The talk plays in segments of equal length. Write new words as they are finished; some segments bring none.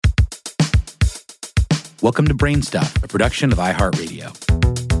Welcome to Brainstuff, a production of iHeartRadio.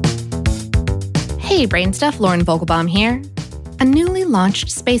 Hey, Brainstuff, Lauren Vogelbaum here. A newly launched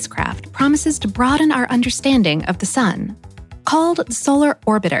spacecraft promises to broaden our understanding of the sun. Called the Solar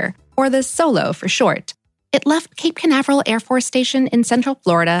Orbiter, or the SOLO for short, it left Cape Canaveral Air Force Station in Central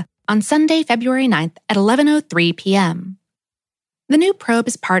Florida on Sunday, February 9th at 11:03 p.m. The new probe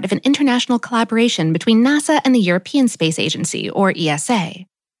is part of an international collaboration between NASA and the European Space Agency, or ESA.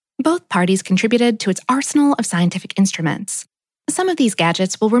 Both parties contributed to its arsenal of scientific instruments. Some of these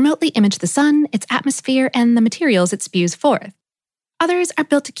gadgets will remotely image the sun, its atmosphere, and the materials it spews forth. Others are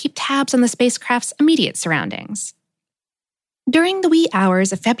built to keep tabs on the spacecraft's immediate surroundings. During the wee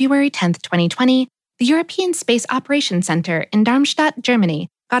hours of February 10th, 2020, the European Space Operations Center in Darmstadt, Germany,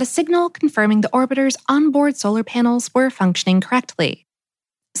 got a signal confirming the orbiter's onboard solar panels were functioning correctly.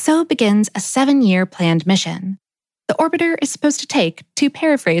 So begins a 7-year planned mission. The orbiter is supposed to take, to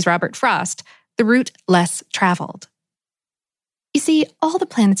paraphrase Robert Frost, the route less traveled. You see, all the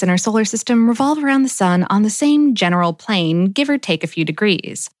planets in our solar system revolve around the sun on the same general plane, give or take a few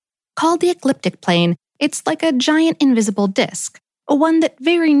degrees. Called the ecliptic plane, it's like a giant invisible disk, one that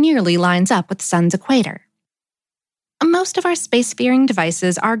very nearly lines up with the sun's equator. Most of our spacefaring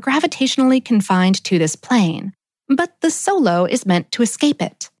devices are gravitationally confined to this plane, but the SOLO is meant to escape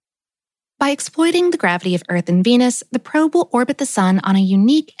it. By exploiting the gravity of Earth and Venus, the probe will orbit the sun on a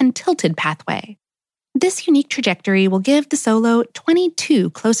unique and tilted pathway. This unique trajectory will give the SOLO 22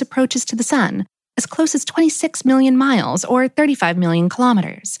 close approaches to the sun, as close as 26 million miles or 35 million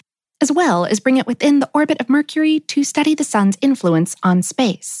kilometers, as well as bring it within the orbit of Mercury to study the sun's influence on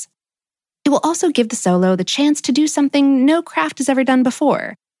space. It will also give the SOLO the chance to do something no craft has ever done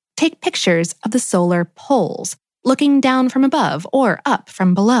before: take pictures of the solar poles, looking down from above or up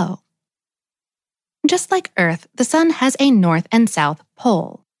from below. Just like Earth, the sun has a north and south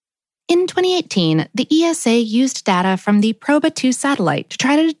pole. In 2018, the ESA used data from the Proba 2 satellite to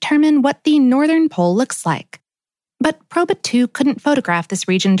try to determine what the northern pole looks like. But Proba 2 couldn't photograph this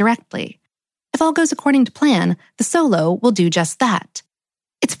region directly. If all goes according to plan, the SOLO will do just that.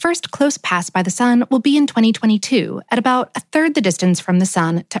 Its first close pass by the sun will be in 2022, at about a third the distance from the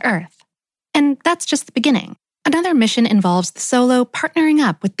sun to Earth. And that's just the beginning. Another mission involves the SOLO partnering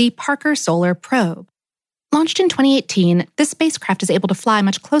up with the Parker Solar Probe. Launched in 2018, this spacecraft is able to fly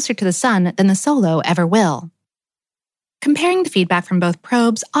much closer to the sun than the SOLO ever will. Comparing the feedback from both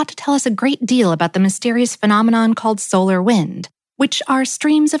probes ought to tell us a great deal about the mysterious phenomenon called solar wind, which are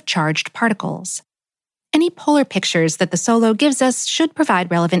streams of charged particles. Any polar pictures that the SOLO gives us should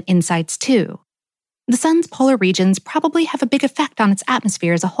provide relevant insights too. The sun's polar regions probably have a big effect on its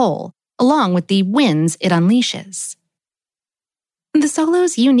atmosphere as a whole, along with the winds it unleashes. The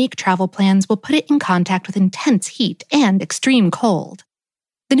SOLO's unique travel plans will put it in contact with intense heat and extreme cold.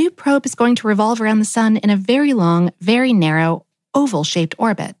 The new probe is going to revolve around the sun in a very long, very narrow, oval-shaped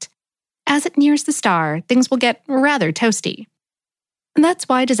orbit. As it nears the star, things will get rather toasty. And that's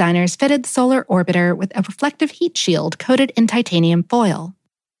why designers fitted the solar orbiter with a reflective heat shield coated in titanium foil.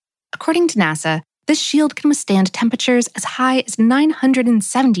 According to NASA, this shield can withstand temperatures as high as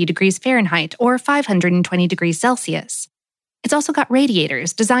 970 degrees Fahrenheit or 520 degrees Celsius. It's also got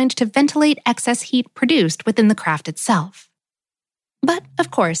radiators designed to ventilate excess heat produced within the craft itself. But, of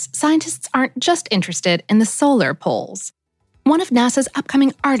course, scientists aren't just interested in the solar poles. One of NASA's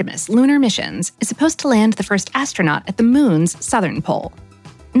upcoming Artemis lunar missions is supposed to land the first astronaut at the moon's southern pole.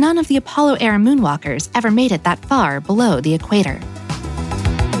 None of the Apollo-era moonwalkers ever made it that far below the equator.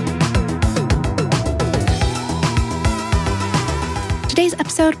 Today's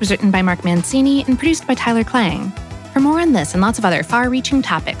episode was written by Mark Mancini and produced by Tyler Klang. For more on this and lots of other far-reaching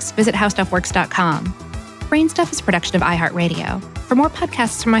topics, visit howstuffworks.com. Brainstuff is a production of iHeartRadio. For more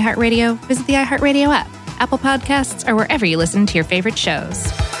podcasts from iHeartRadio, visit the iHeartRadio app, Apple Podcasts, or wherever you listen to your favorite shows.